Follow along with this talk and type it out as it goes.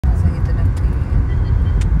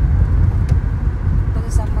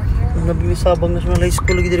May Sabang National High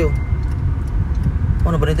School lagi dito.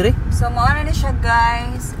 Ano ba nito rin? So, mauna na siya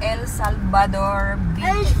guys. Elsalvador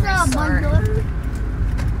Beach Resort.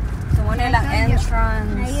 So, muna lang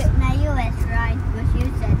entrance. Now you was right, but you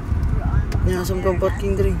said wrong. Yeah, some kang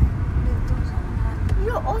parking dito.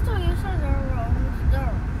 You also you said wrong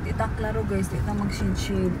there. Dita klaro guys, dita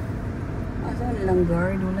mag-shade. Asa nilang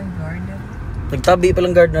guard? Walang guard. Nagtabi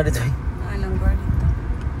palang guard na dito. Walang guard dito.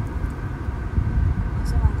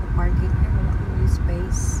 Asa lang ko parking? Wala ko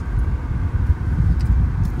space.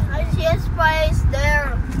 I see a space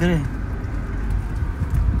there. Dito.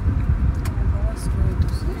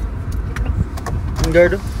 Ang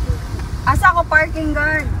guard oh. Asa ako parking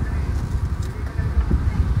guard?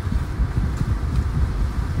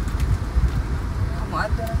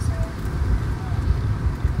 Ato na sa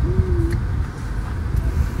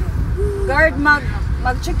guard,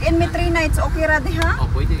 mag-check-in me 3 nights. Okay ra di ha? Oh,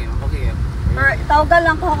 pwede kayo. Okay kayo. Or tawagan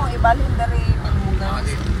lang ko kung ibalhin dari magmugawas.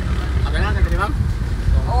 Magalang ka, ma'am?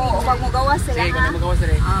 Oo, pag mugawas sila ha? Sige, kung magawas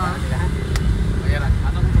sila. Bayaran.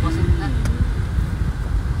 Ano kung magawas na?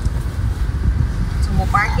 So, mo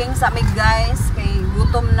parking sa amig guys. Kay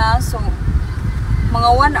gutom na. So, mga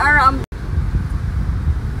 1 hour ang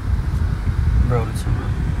Bro, let's go.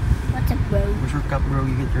 What's a bro? Where's your cup, bro?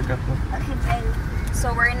 You get your cup, bro. Okay, bro.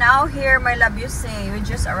 So we're now here, my love, you say. We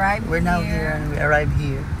just arrived We're now here and we arrived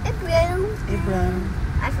here. Hey, bro. Abraham.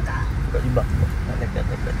 I forgot. Got you back, bro. Like that,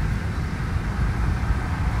 like that.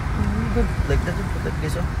 Good. Like that, like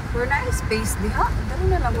this, oh. we're not in space, di ha? Dali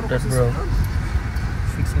na lang, Like that, bro.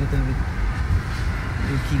 Fix a little bit.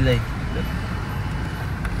 Yung kilay. Like that.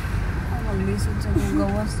 Ay, maglisod sa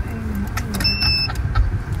mugawas.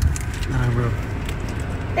 Bro.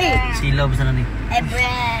 Hey. Silaw bisa na ni. Hey,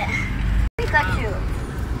 bro. Pikachu.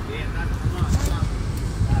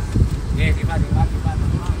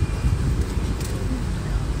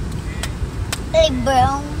 Hey,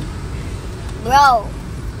 bro. Bro.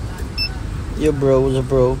 Yo, bro. What's up,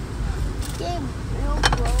 bro? Hey,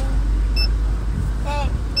 bro. Hey,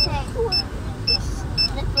 hey.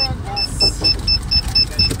 Let's wear this.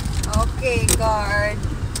 Okay, guard.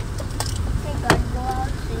 Hey, God, go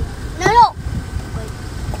out. No.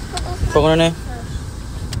 Pako na na eh.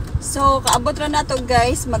 So, kaabot na na to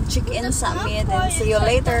guys. Mag-check-in sa amin. And see you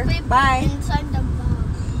later. Bye. Inside the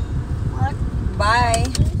box. What? Bye.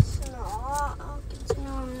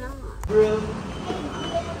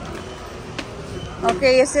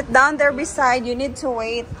 Okay, you sit down there beside. You need to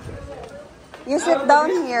wait. You sit down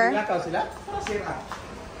here.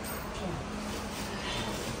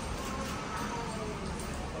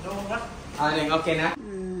 Okay na?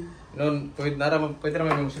 Noon, pwede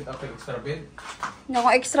naman yung sit up yung extra bed. No,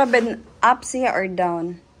 extra bed up siya or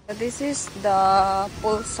down. This is the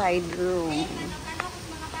poolside room.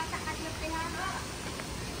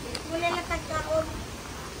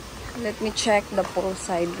 Let me check the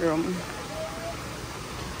poolside room.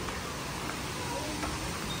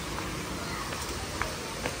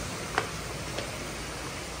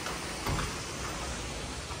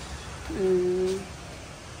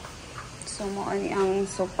 So, mo ang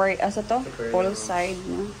super, asa to? Poolside,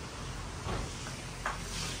 no?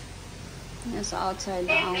 Nasa outside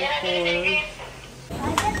na ang pool.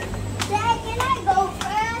 Dad, can I go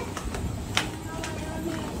first?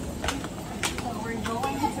 So, we're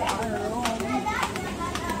going to our room.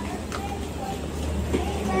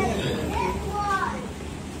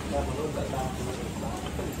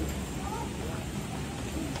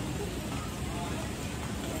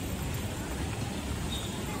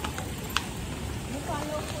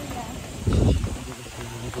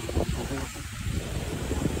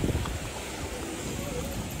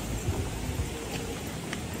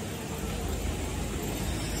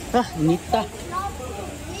 Ah, nita. I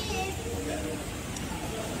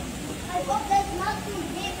hope that's not too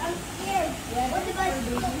big. I'm scared. What if I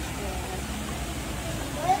do?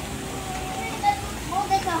 What? Oh,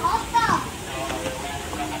 there's a hot tub.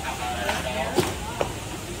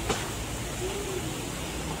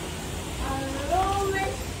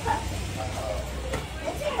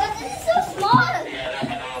 But this is so small.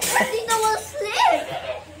 I think I will slip.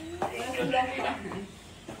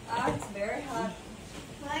 It's very hot.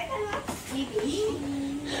 Why cannot sleep?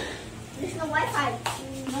 There's no Wi-Fi.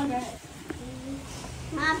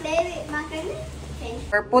 My baby, my baby.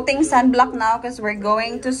 We're putting sunblock now because we're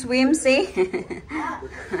going to swim, see?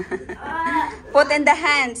 Put in the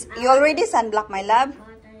hands. You already sunblock, my love?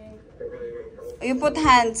 You put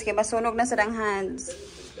hands, kaya masunog na sarang hands.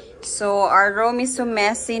 So, our room is so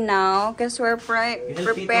messy now because we're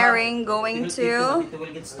preparing going to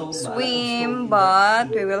swim,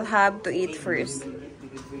 but we will have to eat first.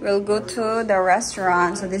 we'll go to the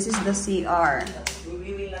restaurant. So this is the CR.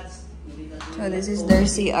 So this is their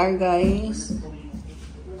CR, guys.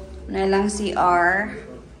 Na lang CR.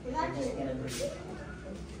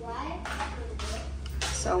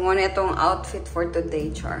 So, muna itong outfit for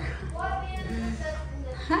today, Char.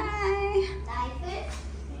 Hi!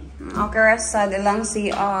 Okay, rasa ilang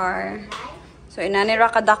CR. So,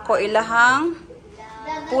 inanira kadako ilahang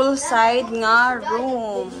poolside nga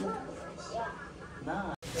room.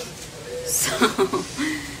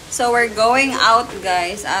 So we're going out,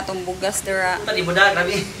 guys. Atong bugas dira.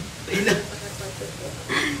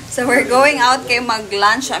 So we're going out kay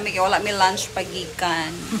mag-lunch. Ami kay wala mi lunch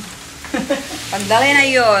pagikan. Pagdali na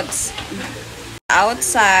yots.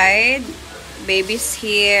 Outside, baby's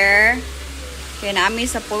here. Kaya namin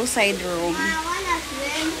sa poolside room. I wanna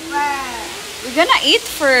swim first. We're gonna eat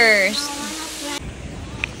first.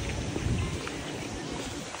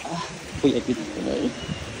 Uy, I did it today.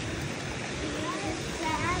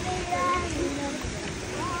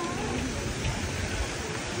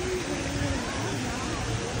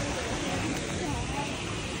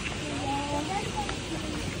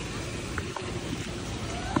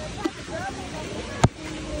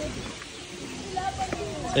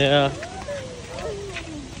 Yeah.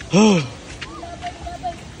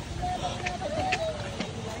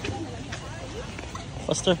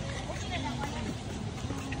 Faster.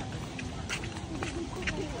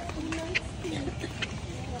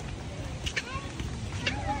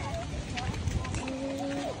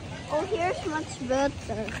 Oh, here's much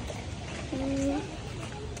better.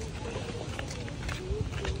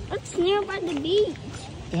 It's nearby the beach.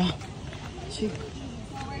 Yeah. See.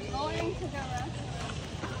 So we're going to the restaurant.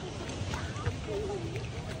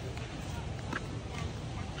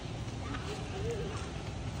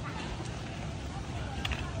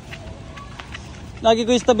 Lagi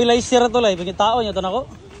ko stabilizer to lay, pagin tao niya to nako.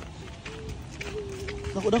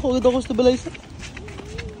 Dako gito ko stabilizer.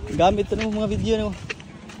 Gamit to ng mga video nimo.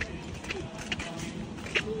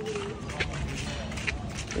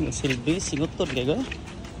 Ang silbi singot to kay go.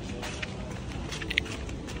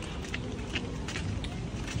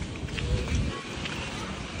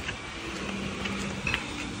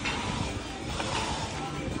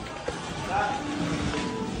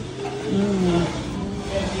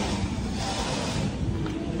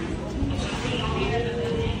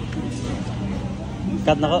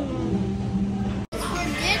 Cut na ko. For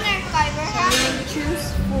dinner, Kai, we're having. Choose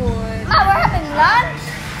food. Ma, we're having lunch.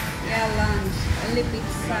 Yeah, lunch. Only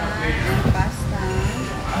pizza and pasta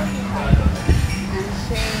and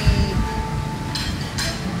shake.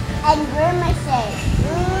 And vermicelli.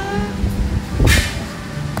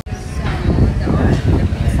 So the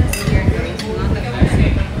pizza's here, guys. Not the pizza.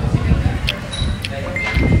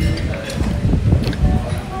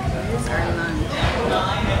 This is our lunch.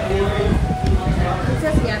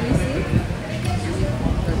 Pizza's yummy, see?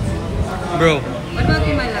 Bro. What about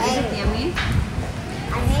you, my love? Is it yummy?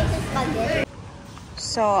 I hate the spaghetti.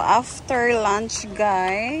 So after lunch,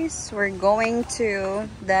 guys, we're going to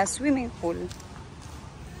the swimming pool.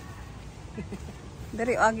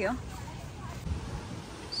 Dari agyo.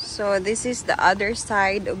 So this is the other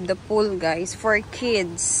side of the pool, guys, for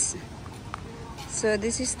kids. So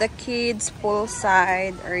this is the kids pool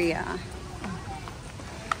side area.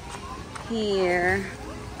 Here.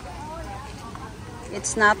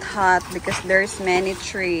 It's not hot because there's many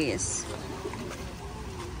trees.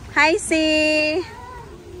 Hi, C.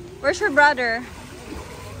 Where's your brother?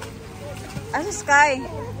 Asa Sky?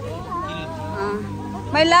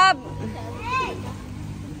 My love.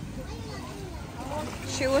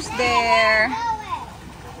 She was there.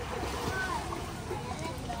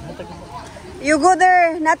 You go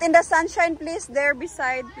there, not in the sunshine, please. There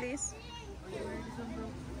beside, please.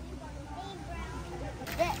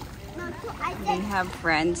 They have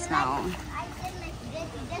friends now. I said like this,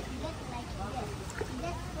 you just get like this.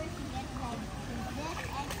 This first you get like this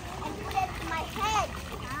and put it to my head.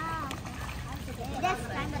 Just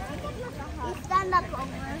stand up. You stand up over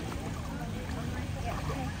here.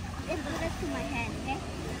 Just put it to my hand, okay?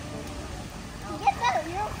 Get that,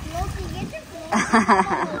 you're floating. Get your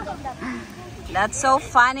floating. That's so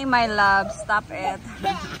funny, my love. Stop it.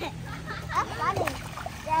 That's funny.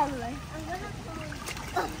 Yeah, I'm gonna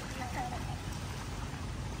fall.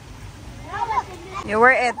 You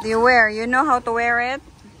wear it. You wear. You know how to wear it?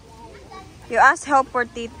 You ask help for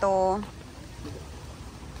Tito.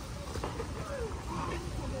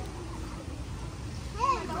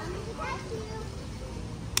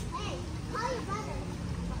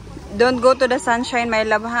 Don't go to the sunshine, my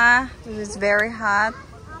love, huh? It's very hot.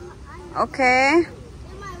 Okay?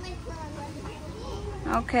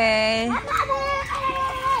 Okay.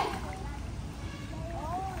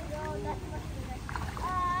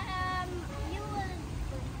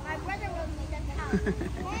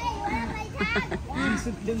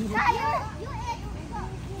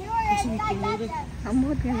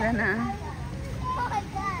 Amot ka na.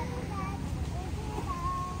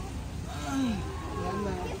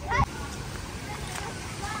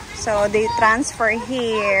 So they transfer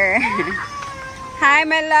here. Hi,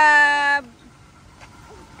 my love.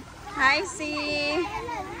 Hi, C.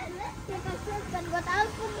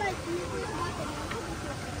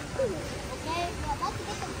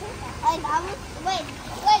 Wait.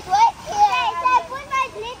 I put my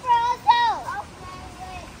slipper also.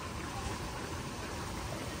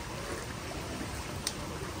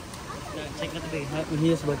 Check na today.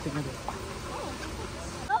 Yes, but check na today.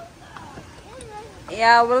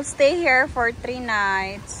 Yeah, we'll stay here for 3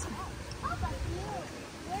 nights.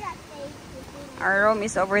 Our room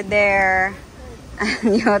is over there.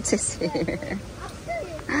 And Yots is here.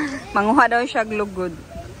 Manguha daw siya glugod.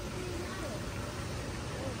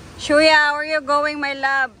 Shuya, where you going, my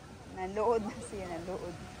love? Nandood na siya,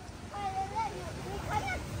 nandood.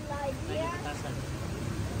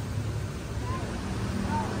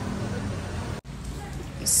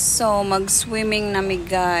 So, mag-swimming nami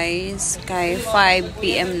guys. Kay 5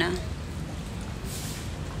 PM na.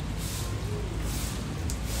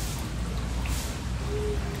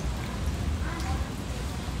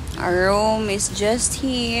 Our room is just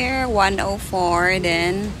here, 104.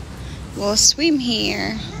 Then, we'll swim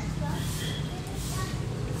here.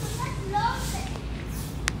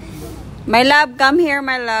 My love, come here,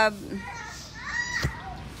 my love.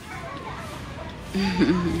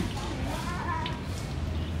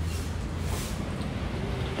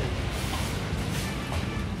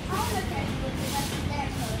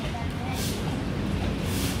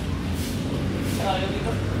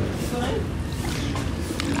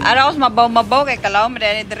 Araw, mabaw-mabaw kay kalaw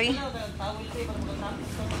madani diri.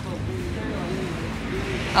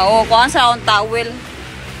 Oo, kuan sa akong towel.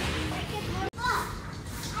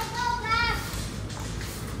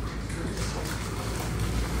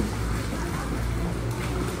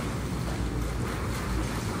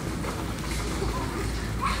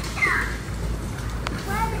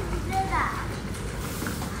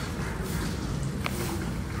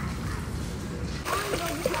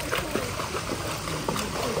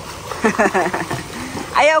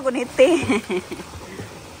 Ayaw guniti.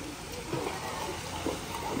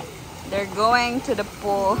 They're going to the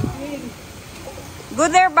pool. Go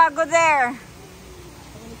there, ba? Go there.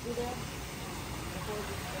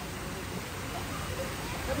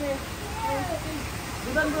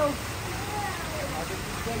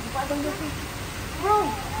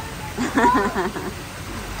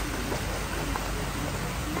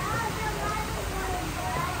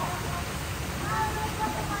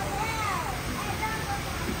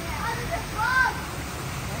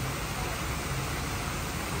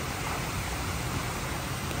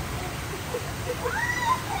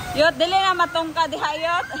 Yot, dili na matungka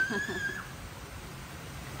dihayot.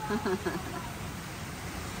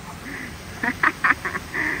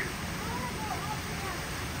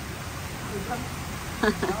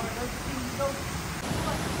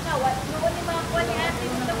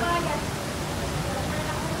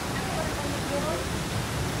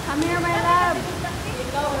 Come here, my love.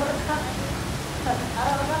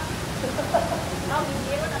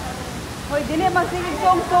 Hoy, dili magsigig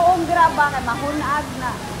song-soong graba kay mahunag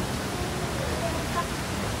na.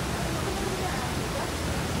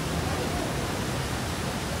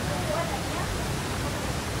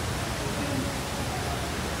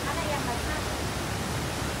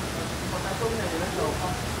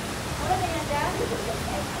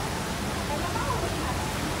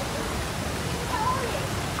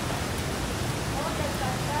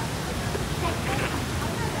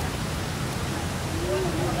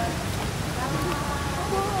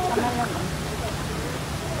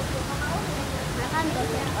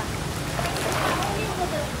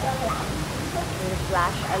 The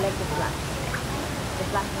flash, I like the flash. The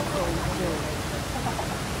flash is so cool.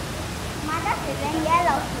 Mother is a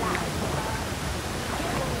yellow flag.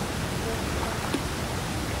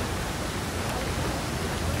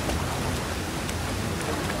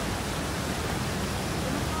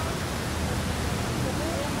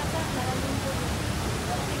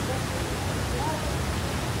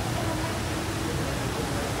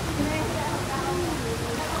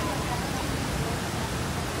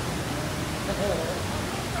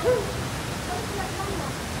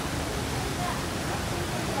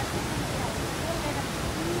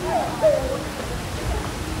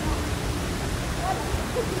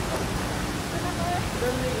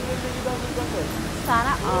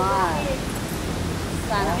 Sana all.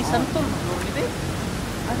 Sana Di all. santol. Gitu.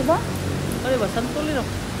 Ano ba? Ano ba? Santol yun.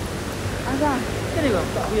 Asa? Kani ba?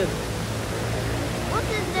 Weird. What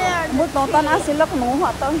is there? Buto na sila kung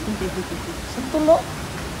manguha to. Sa tulo.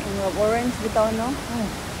 Ang orange bitaw no.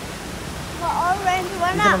 The orange. Hindi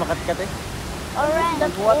Wala. na makatkat eh. Orange.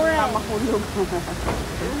 Nagbuhat na mahulog.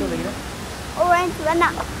 Ito lagi na. Orange. Wala.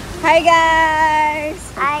 Hi guys!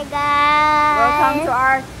 Hi guys. Welcome to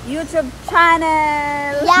our YouTube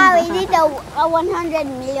channel. Yeah, we did a 100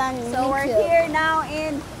 million. So we're here now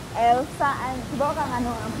in Elsa and Cebu kang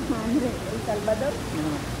ano ang El Salvador.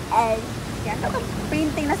 Kaya ito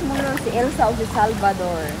painting na simula si Elsa o si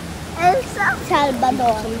Salvador. Elsa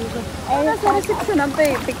Salvador. Ano sa reception ng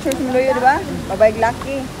picture simula yun, di ba? Babayag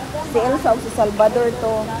laki. Si Elsa o si Salvador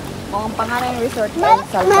to. Kung ang pangalan ng resort, El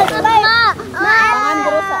Salvador. Pangan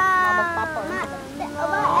bro sa magpapa.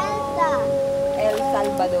 Elsa. El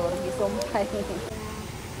Salvador. Gisumpay. You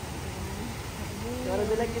wanna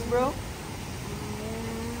be like this, bro?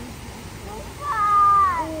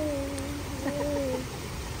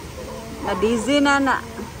 Na-dizzy na.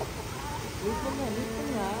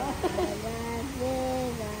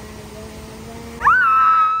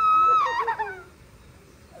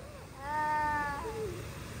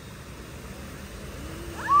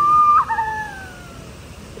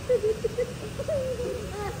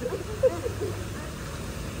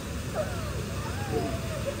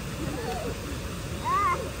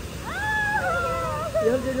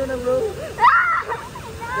 You hold your na bro. Like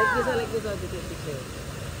this, picture.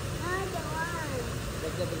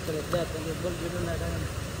 Like that, picture like that. And you hold your na lang.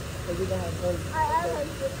 Pwede na hold.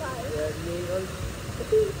 Yeah, you hold.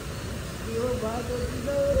 You hold bago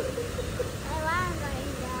dito.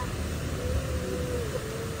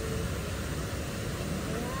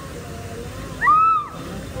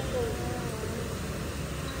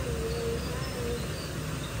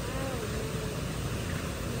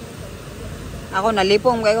 Ako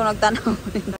nalipong kaya ko nagtanaw.